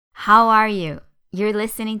How are you? You're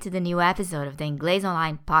listening to the new episode of the Inglês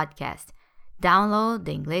Online podcast. Download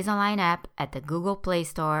the Inglês Online app at the Google Play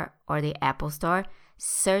Store or the Apple Store.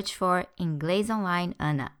 Search for Inglês Online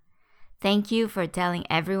Ana. Thank you for telling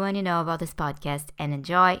everyone you know about this podcast and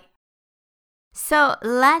enjoy. So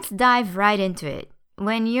let's dive right into it.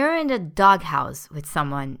 When you're in the doghouse with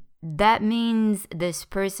someone, that means this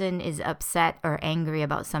person is upset or angry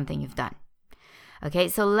about something you've done. Okay,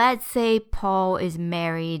 so let's say Paul is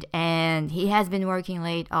married and he has been working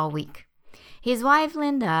late all week. His wife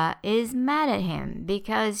Linda is mad at him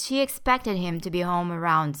because she expected him to be home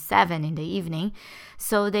around 7 in the evening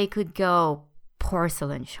so they could go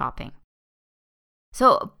porcelain shopping.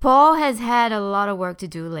 So Paul has had a lot of work to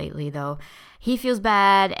do lately though. He feels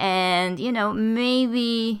bad and,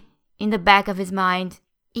 maybe in the back of his mind,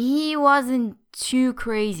 he wasn't too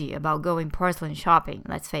crazy about going porcelain shopping,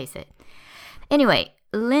 let's face it. Anyway,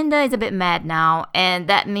 Linda is a bit mad now, and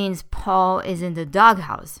that means Paul is in the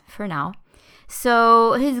doghouse for now.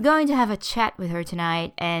 So he's going to have a chat with her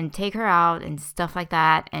tonight and take her out and stuff like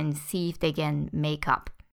that and see if they can make up.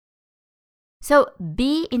 So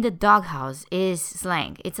be in the doghouse is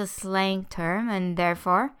slang. It's a slang term and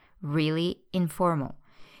therefore really informal.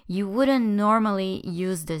 You wouldn't normally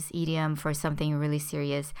use this idiom for something really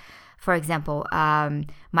serious. For example,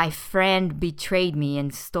 my friend betrayed me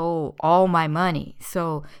and stole all my money.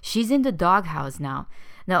 So she's in the doghouse now.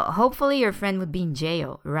 Now, hopefully your friend would be in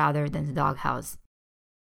jail rather than the doghouse.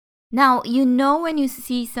 Now, when you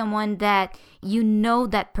see someone that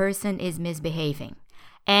that person is misbehaving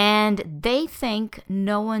and they think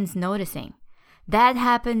no one's noticing. That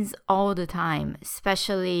happens all the time,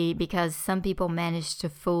 especially because some people manage to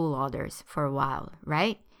fool others for a while,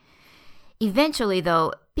 right? Eventually,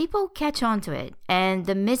 though, people catch on to it and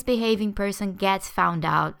the misbehaving person gets found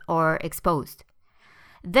out or exposed.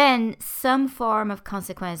 Then some form of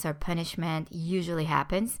consequence or punishment usually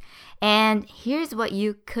happens. And here's what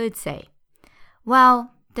you could say.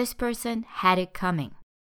 Well, this person had it coming.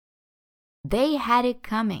 They had it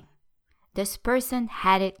coming. This person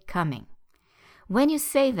had it coming. When you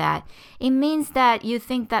say that, it means that you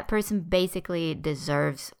think that person basically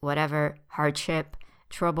deserves whatever hardship,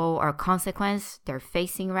 trouble, or consequence they're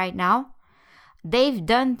facing right now. They've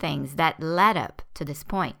done things that led up to this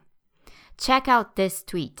point. Check out this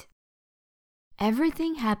tweet.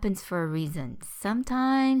 Everything happens for a reason.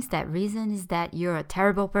 Sometimes that reason is that you're a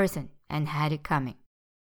terrible person and had it coming.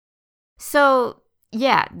 So,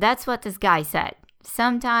 yeah, that's what this guy said.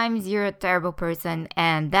 Sometimes you're a terrible person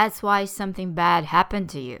and that's why something bad happened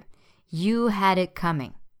to you. You had it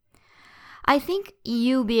coming. I think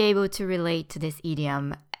you'll be able to relate to this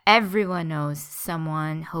idiom. Everyone knows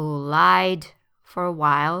someone who lied for a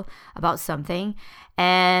while about something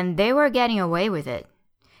and they were getting away with it.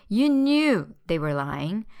 You knew they were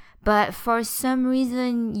lying, but for some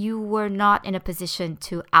reason you were not in a position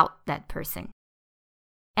to out that person.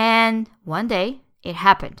 And one day it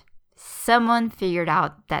happened. Someone figured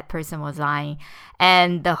out that person was lying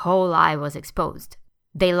and the whole lie was exposed.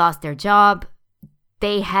 They lost their job.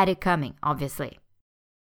 They had it coming, obviously.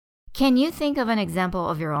 Can you think of an example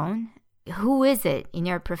of your own? Who is it in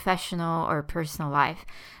your professional or personal life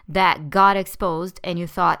that got exposed and you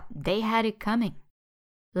thought they had it coming?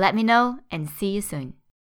 Let me know and see you soon.